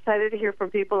really excited to hear from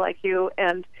people like you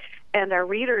and our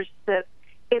readers that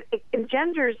it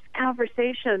engenders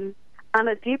conversation on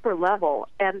a deeper level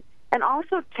and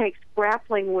also takes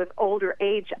grappling with older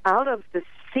age out of the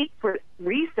secret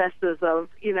recesses of,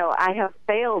 you know, I have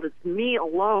failed, it's me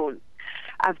alone.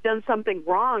 I've done something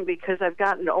wrong because I've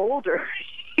gotten older.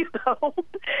 You know,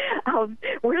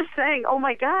 we're saying, oh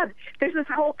my God, there's this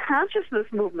whole consciousness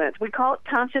movement. We call it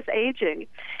conscious aging.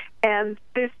 And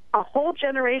there's a whole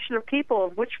generation of people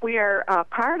of which we are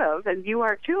part of, and you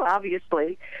are too,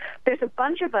 obviously. There's a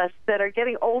bunch of us that are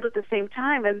getting old at the same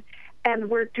time, and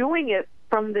we're doing it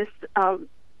from this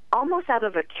almost out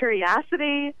of a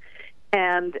curiosity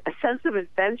and a sense of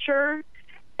adventure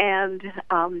and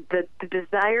the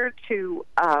desire to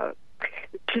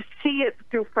see it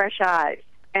through fresh eyes.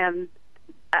 And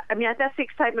I mean, that's the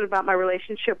excitement about my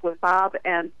relationship with Bob,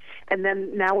 and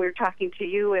then now we're talking to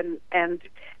you and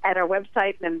at our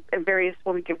website and various,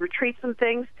 when we give retreats and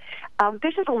things.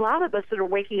 There's just a lot of us that are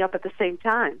waking up at the same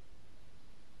time.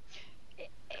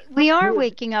 We are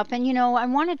waking up, and, you know, I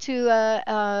wanted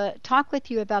to talk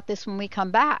with you about this when we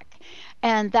come back,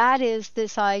 and that is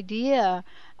this idea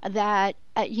that,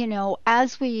 you know,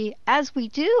 as we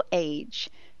do age,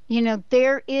 you know,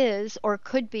 there is or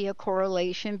could be a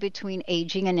correlation between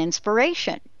aging and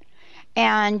inspiration.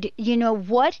 And, you know,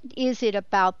 what is it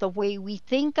about the way we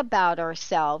think about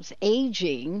ourselves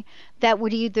aging that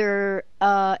would either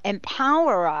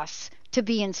empower us to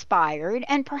be inspired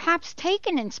and perhaps take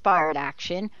an inspired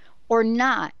action or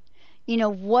not? You know,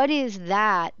 what is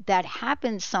that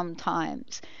happens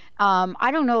sometimes? I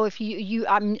don't know if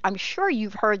I'm sure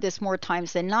you've heard this more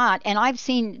times than not, and I've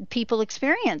seen people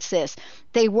experience this.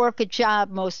 They work a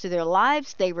job most of their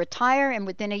lives, they retire, and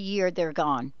within a year they're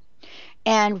gone.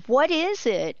 And what is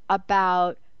it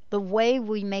about the way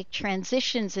we make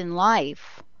transitions in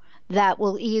life that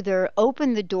will either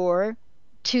open the door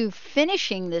to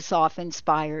finishing this off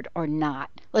inspired or not?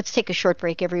 Let's take a short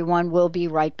break, everyone. We'll be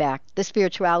right back. The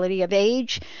Spirituality of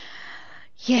Age.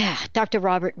 Yeah, Dr.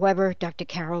 Robert Weber, Dr.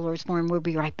 Carol Orsborn. We'll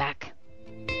be right back.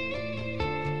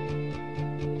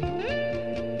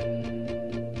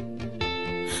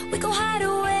 We go hide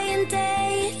away in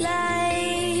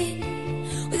daylight.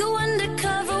 We go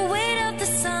undercover, wait up the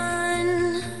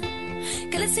sun.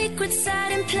 Got a secret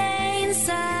side in plain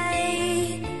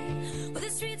sight. Where the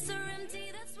streets are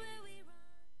empty, that's where we run.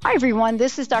 Hi, everyone.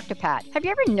 This is Dr. Pat. Have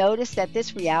you ever noticed that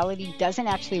this reality doesn't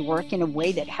actually work in a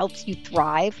way that helps you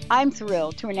thrive? I'm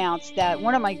thrilled to announce that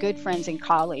one of my good friends and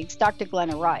colleagues, Dr.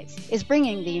 Glenna Rice, is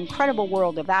bringing the incredible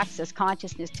world of Access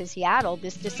Consciousness to Seattle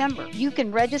this December. You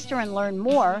can register and learn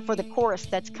more for the course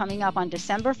that's coming up on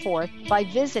December 4th by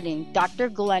visiting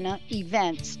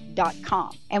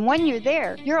drglennaevents.com. And when you're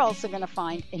there, you're also going to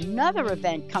find another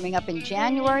event coming up in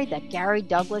January that Gary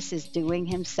Douglas is doing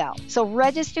himself. So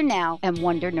register now and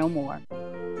wonder no more.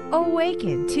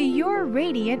 Awaken to your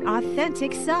radiant,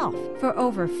 authentic self. For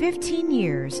over 15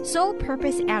 years, Soul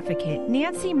Purpose Advocate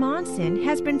Nancy Monson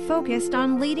has been focused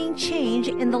on leading change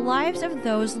in the lives of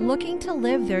those looking to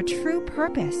live their true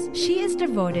purpose. She is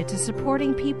devoted to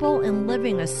supporting people in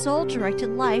living a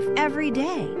soul-directed life every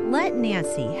day. Let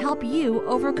Nancy help you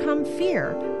overcome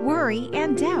fear, worry,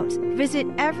 and doubt. Visit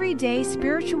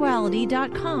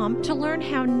everydayspirituality.com to learn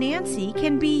how Nancy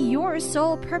can be your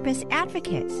soul purpose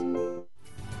advocate.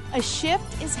 A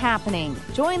shift is happening.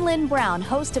 Join Lynn Brown,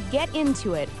 host of Get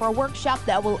Into It, for a workshop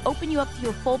that will open you up to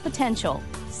your full potential.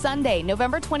 Sunday,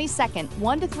 November 22nd,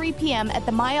 1 to 3 p.m. at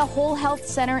the Maya Whole Health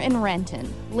Center in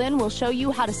Renton. Lynn will show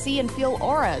you how to see and feel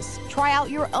auras, try out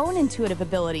your own intuitive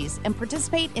abilities, and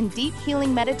participate in deep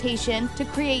healing meditation to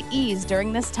create ease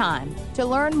during this time. To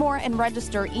learn more and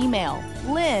register, email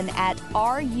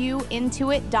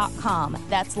lynn@ruintuit.com.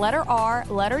 That's letter R,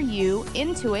 letter U,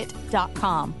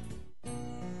 intuit.com.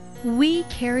 We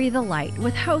Carry the Light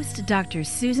with host Dr.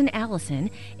 Susan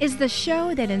Allison is the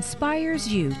show that inspires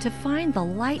you to find the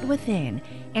light within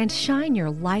and shine your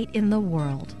light in the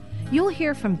world. You'll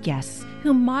hear from guests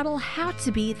who model how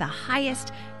to be the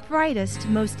highest, brightest,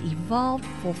 most evolved,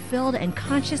 fulfilled, and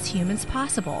conscious humans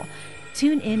possible.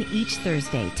 Tune in each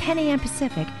Thursday, 10 a.m.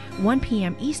 Pacific, 1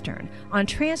 p.m. Eastern on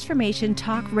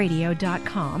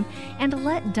TransformationTalkRadio.com and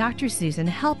let Dr. Susan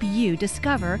help you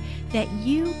discover that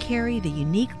you carry the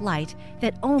unique light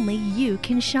that only you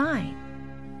can shine.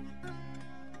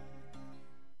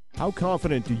 How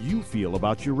confident do you feel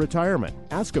about your retirement?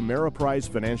 Ask Ameriprise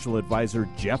financial advisor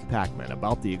Jeff Packman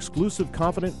about the exclusive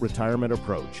Confident Retirement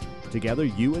Approach. Together,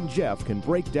 you and Jeff can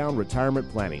break down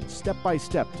retirement planning step by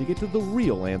step to get to the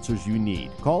real answers you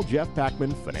need. Call Jeff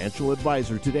Packman, financial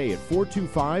advisor, today at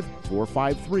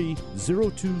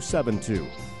 425-453-0272.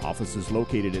 Office is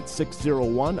located at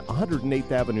 601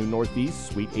 108th Avenue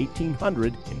Northeast, Suite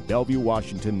 1800 in Bellevue,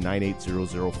 Washington,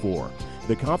 98004.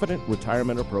 The Confident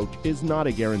Retirement Approach is not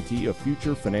a guarantee of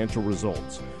future financial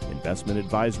results. Investment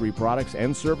advisory products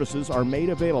and services are made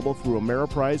available through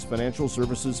Ameriprise Financial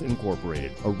Services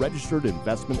Incorporated, a registered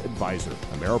investment advisor.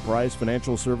 Ameriprise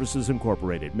Financial Services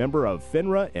Incorporated, member of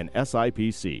FINRA and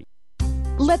SIPC.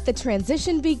 Let the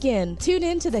transition begin. Tune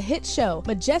in to the hit show,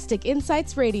 Majestic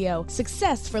Insights Radio,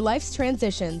 Success for Life's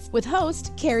Transitions, with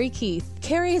host Carrie Keith.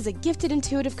 Carrie is a gifted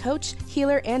intuitive coach,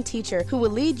 healer, and teacher who will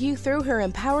lead you through her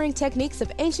empowering techniques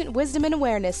of ancient wisdom and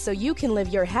awareness so you can live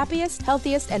your happiest,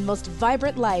 healthiest, and most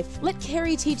vibrant life. Let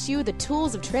Carrie teach you the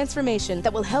tools of transformation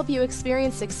that will help you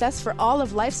experience success for all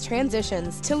of life's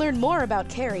transitions. To learn more about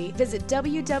Carrie, visit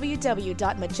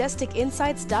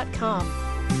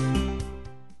www.majesticinsights.com.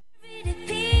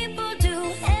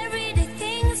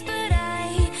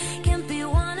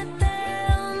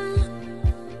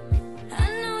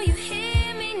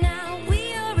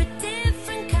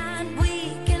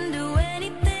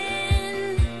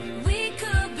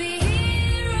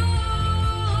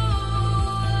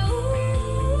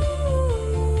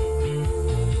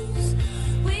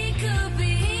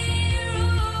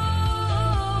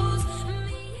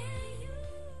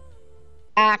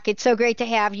 It's so great to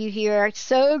have you here. It's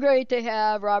so great to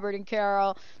have Robert and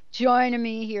Carol joining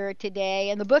me here today.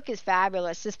 And the book is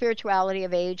fabulous, The Spirituality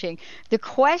of Aging. The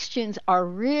questions are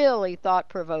really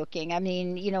thought-provoking. I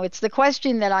mean, you know, it's the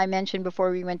question that I mentioned before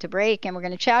we went to break, and we're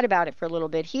going to chat about it for a little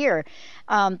bit here.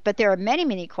 But there are many,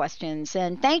 many questions.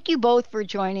 And thank you both for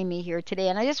joining me here today.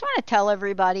 And I just want to tell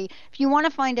everybody, if you want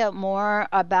to find out more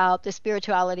about the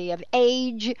spirituality of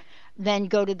age, then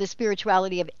go to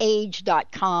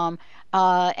thespiritualityofage.com.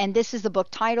 And this is the book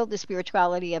titled The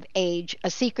Spirituality of Age,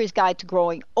 A Seeker's Guide to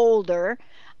Growing Older.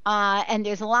 And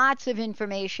there's lots of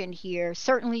information here.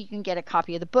 Certainly you can get a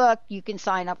copy of the book. You can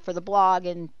sign up for the blog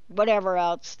and whatever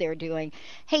else they're doing.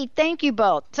 Hey, thank you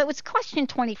both. So it's question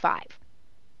 25,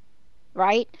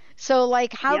 right? So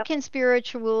like, how can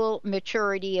spiritual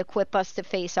maturity equip us to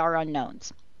face our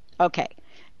unknowns? Okay.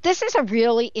 This is a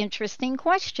really interesting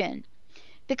question,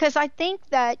 because I think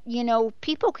that, you know,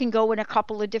 people can go in a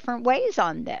couple of different ways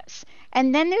on this.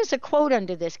 And then there's a quote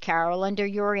under this, Carol, under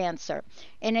your answer.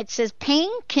 And it says, pain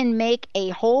can make a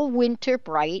whole winter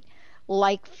bright,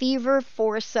 like fever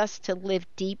force us to live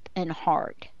deep and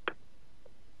hard.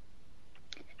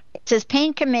 It says,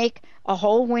 pain can make a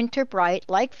whole winter bright,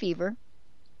 like fever,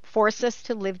 force us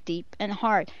to live deep and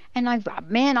hard. And I'll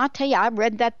tell you, I've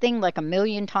read that thing like a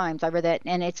million times. I read that,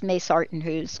 and it's May Sarton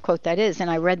whose quote that is,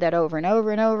 and I read that over and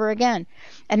over and over again.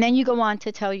 And then you go on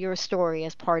to tell your story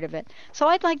as part of it. So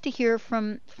I'd like to hear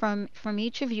from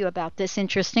each of you about this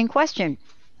interesting question.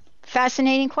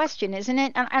 Fascinating question, isn't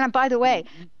it? And by the way,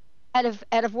 out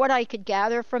of what I could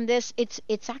gather from this,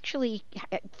 it's actually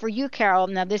for you, Carol.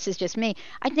 Now this is just me.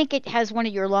 I think it has one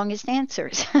of your longest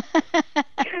answers.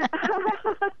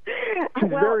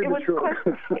 Well,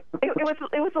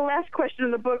 it was the last question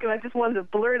in the book, and I just wanted to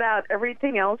blurt out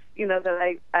everything else,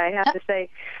 that I have to say.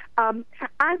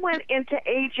 I went into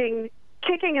aging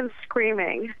kicking and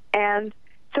screaming, and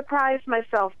surprised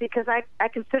myself because I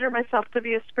consider myself to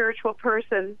be a spiritual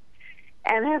person,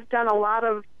 and have done a lot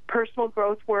of personal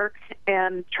growth work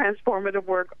and transformative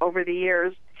work over the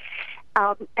years.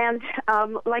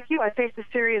 Like you, I faced a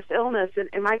serious illness.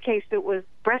 In my case, it was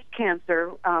breast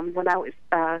cancer when I was,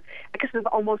 I guess it was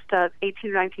almost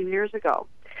 18 or 19 years ago.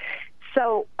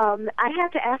 So I had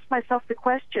to ask myself the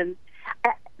question,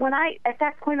 at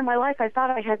that point in my life, I thought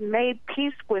I had made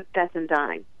peace with death and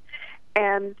dying.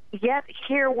 And yet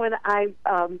here when I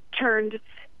turned,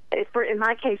 in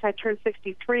my case, I turned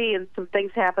 63 and some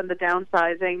things happened, the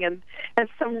downsizing and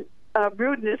some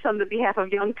rudeness on the behalf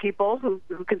of young people who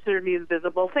considered me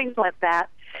invisible, things like that,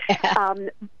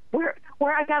 where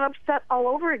I got upset all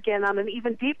over again on an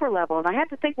even deeper level. And I had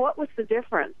to think, what was the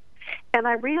difference? And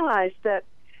I realized that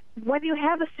when you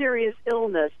have a serious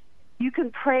illness, you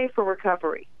can pray for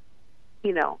recovery,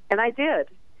 and I did.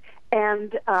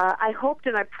 And I hoped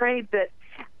and I prayed that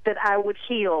I would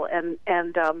heal and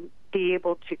be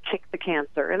able to kick the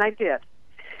cancer, and I did.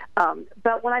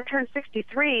 But when I turned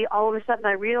 63, all of a sudden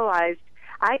I realized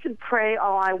I can pray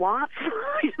all I want.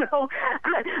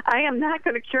 I am not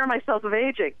going to cure myself of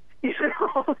aging.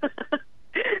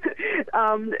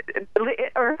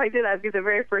 Or if I did, I'd be the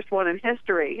very first one in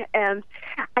history. And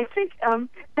I think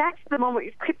that's the moment.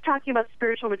 You keep talking about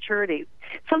spiritual maturity.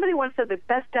 Somebody once said the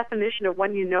best definition of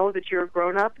when you know that you're a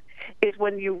grown-up is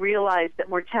when you realize that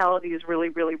mortality is really,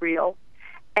 really real,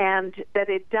 and that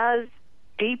it does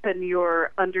deepen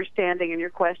your understanding and your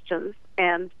questions.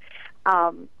 And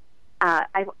I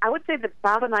would say that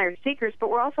Bob and I are seekers, but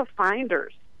we're also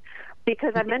finders.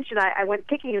 Because I mentioned I went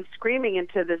kicking and screaming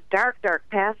into this dark, dark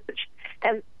passage.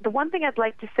 And the one thing I'd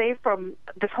like to say from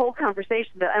this whole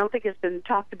conversation that I don't think has been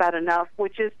talked about enough,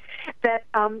 which is that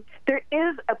there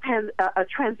is a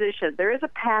transition. There is a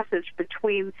passage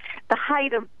between the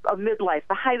height of midlife,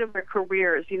 the height of their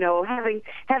careers,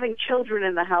 having children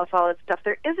in the house, all that stuff.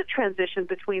 There is a transition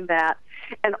between that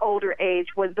and older age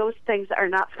when those things are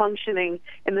not functioning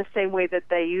in the same way that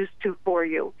they used to for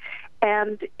you.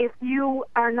 And if you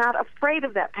are not afraid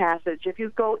of that passage, if you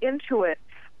go into it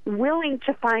willing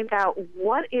to find out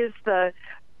what is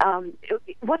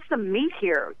what's the meat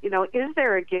here? Is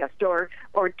there a gift or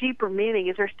deeper meaning?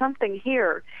 Is there something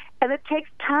here? And it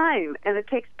takes time and it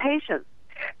takes patience,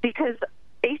 because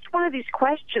each one of these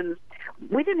questions,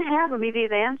 we didn't have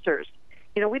immediate answers.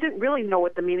 We didn't really know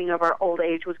what the meaning of our old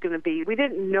age was going to be. We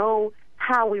didn't know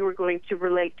how we were going to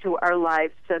relate to our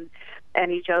lives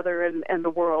and each other and the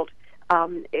world.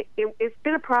 It's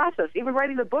been a process. Even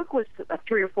writing the book was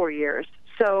 3 or 4 years.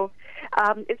 So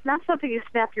it's not something you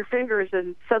snap your fingers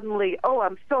and suddenly,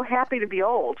 I'm so happy to be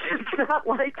old. It's not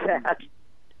like that.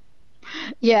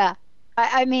 Yeah.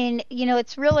 I mean,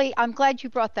 it's really, I'm glad you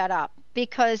brought that up,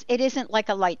 because it isn't like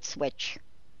a light switch.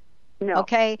 No.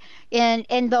 Okay.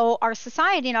 And though our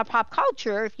society and our pop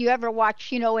culture, if you ever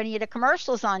watch, any of the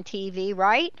commercials on TV,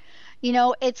 right?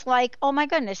 It's like, oh my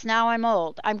goodness, now I'm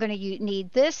old. I'm going to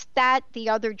need this, that, the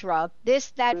other drug,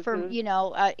 this, that for,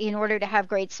 in order to have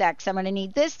great sex. I'm going to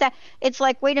need this, that. It's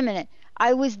like, wait a minute.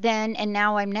 I was then and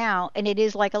now I'm now. And it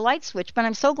is like a light switch. But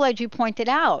I'm so glad you pointed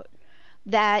out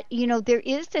that, there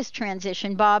is this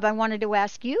transition. Bob, I wanted to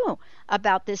ask you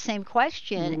about this same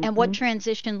question and what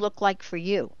transition looked like for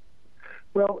you.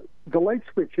 Well, the light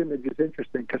switch image is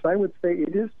interesting, because I would say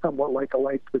it is somewhat like a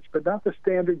light switch, but not the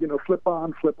standard, flip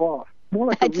on, flip off. More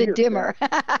like it's a dimmer.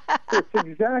 It's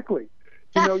exactly.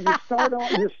 You start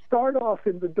off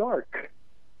in the dark.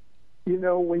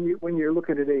 When you're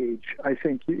looking at age, I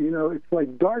think it's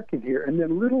like dark in here, and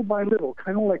then little by little,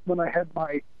 kind of like when I had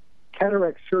my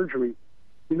cataract surgery.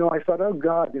 I thought, oh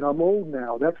God, I'm old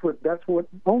now. That's what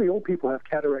only old people have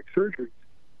cataract surgery.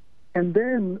 And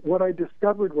then what I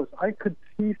discovered was I could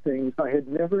see things I had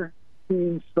never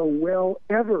seen so well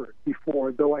ever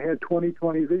before, though I had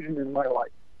 20/20 vision in my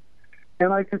life.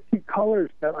 And I could see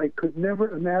colors that I could never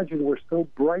imagine were so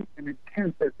bright and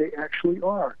intense as they actually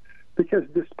are. Because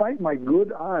despite my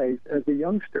good eyes as a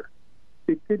youngster,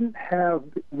 it didn't have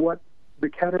what the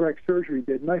cataract surgery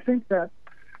did. And I think that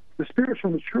the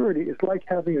spiritual maturity is like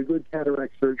having a good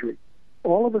cataract surgery.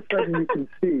 All of a sudden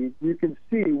you can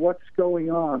see what's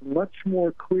going on much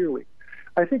more clearly.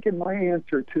 I think in my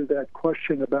answer to that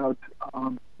question about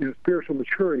spiritual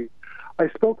maturity, I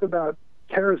spoke about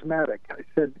charismatic. I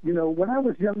said, when I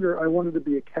was younger, I wanted to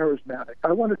be a charismatic.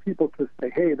 I wanted people to say,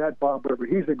 hey, that Bob Weber,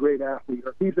 he's a great athlete,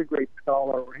 or he's a great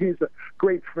scholar, or he's a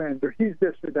great friend, or he's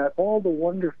this or that, all the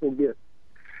wonderful gifts.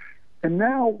 And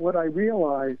now what I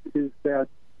realize is that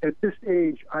at this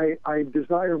age, I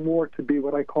desire more to be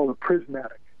what I call a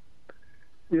prismatic.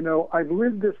 I've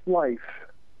lived this life,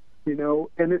 and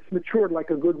it's matured like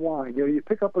a good wine. You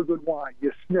pick up a good wine,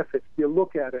 you sniff it, you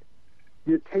look at it,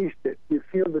 you taste it, you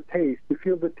feel the taste, you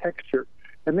feel the texture,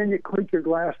 and then you clink your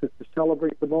glasses to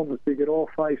celebrate the moment so you get all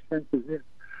five senses in.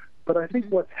 But I think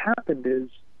what's happened is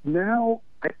now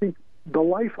I think the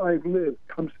life I've lived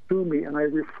comes through me and I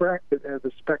refract it as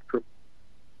a spectrum.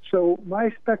 So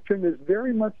my spectrum is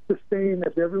very much the same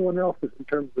as everyone else's in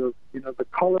terms of, the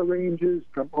color ranges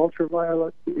from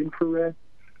ultraviolet to infrared,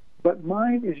 but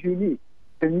mine is unique.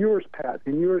 And yours, Pat,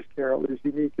 and yours, Carol, is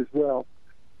unique as well.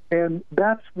 And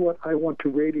that's what I want to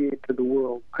radiate to the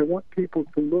world. I want people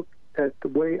to look at the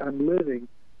way I'm living,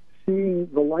 seeing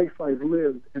the life I've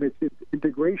lived and its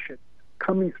integration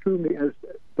coming through me as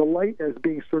the light as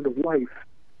being sort of life,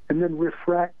 and then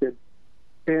refracted,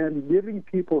 and giving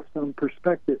people some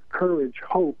perspective, courage,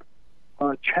 hope,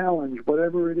 challenge,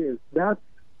 whatever it is. That's,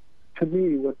 to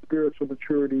me, what spiritual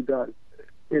maturity does.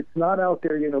 It's not out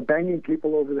there, banging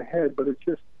people over the head, but it's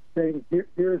just saying,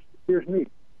 here's me.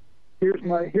 Here's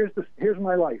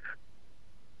my life.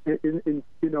 In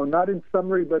not in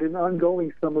summary, but in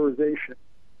ongoing summarization.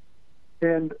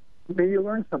 And may you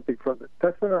learn something from it.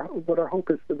 That's what our hope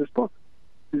is for this book,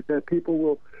 is that people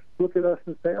will look at us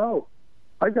and say, oh,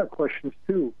 I've got questions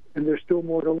too, and there's still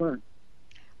more to learn.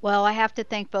 Well, I have to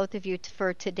thank both of you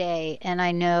for today, and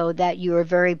I know that you are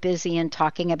very busy in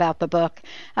talking about the book.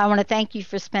 I want to thank you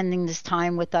for spending this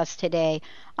time with us today.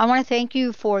 I want to thank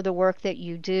you for the work that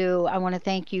you do. I want to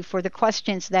thank you for the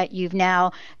questions that you've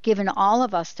now given all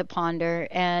of us to ponder,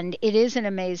 and it is an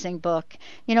amazing book.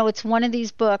 It's one of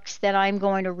these books that I'm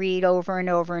going to read over and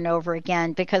over and over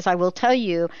again, because I will tell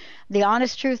you, the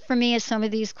honest truth for me is some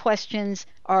of these questions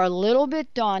are a little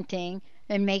bit daunting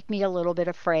and make me a little bit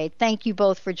afraid. Thank you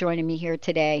both for joining me here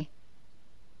today.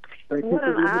 What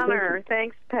an honor.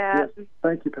 Thanks, Pat. Yes.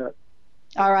 Thank you, Pat.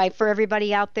 All right, for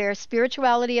everybody out there,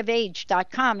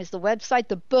 spiritualityofage.com is the website.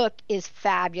 The book is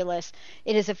fabulous.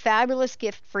 It is a fabulous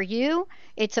gift for you.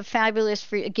 It's a fabulous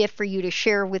gift for you to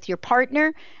share with your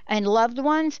partner and loved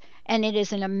ones, and it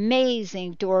is an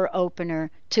amazing door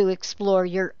opener to explore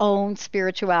your own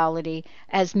spirituality,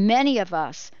 as many of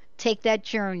us take that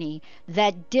journey,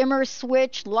 that dimmer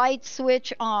switch, light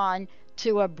switch on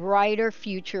to a brighter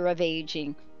future of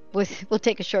aging. We'll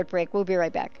take a short break. We'll be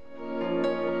right back.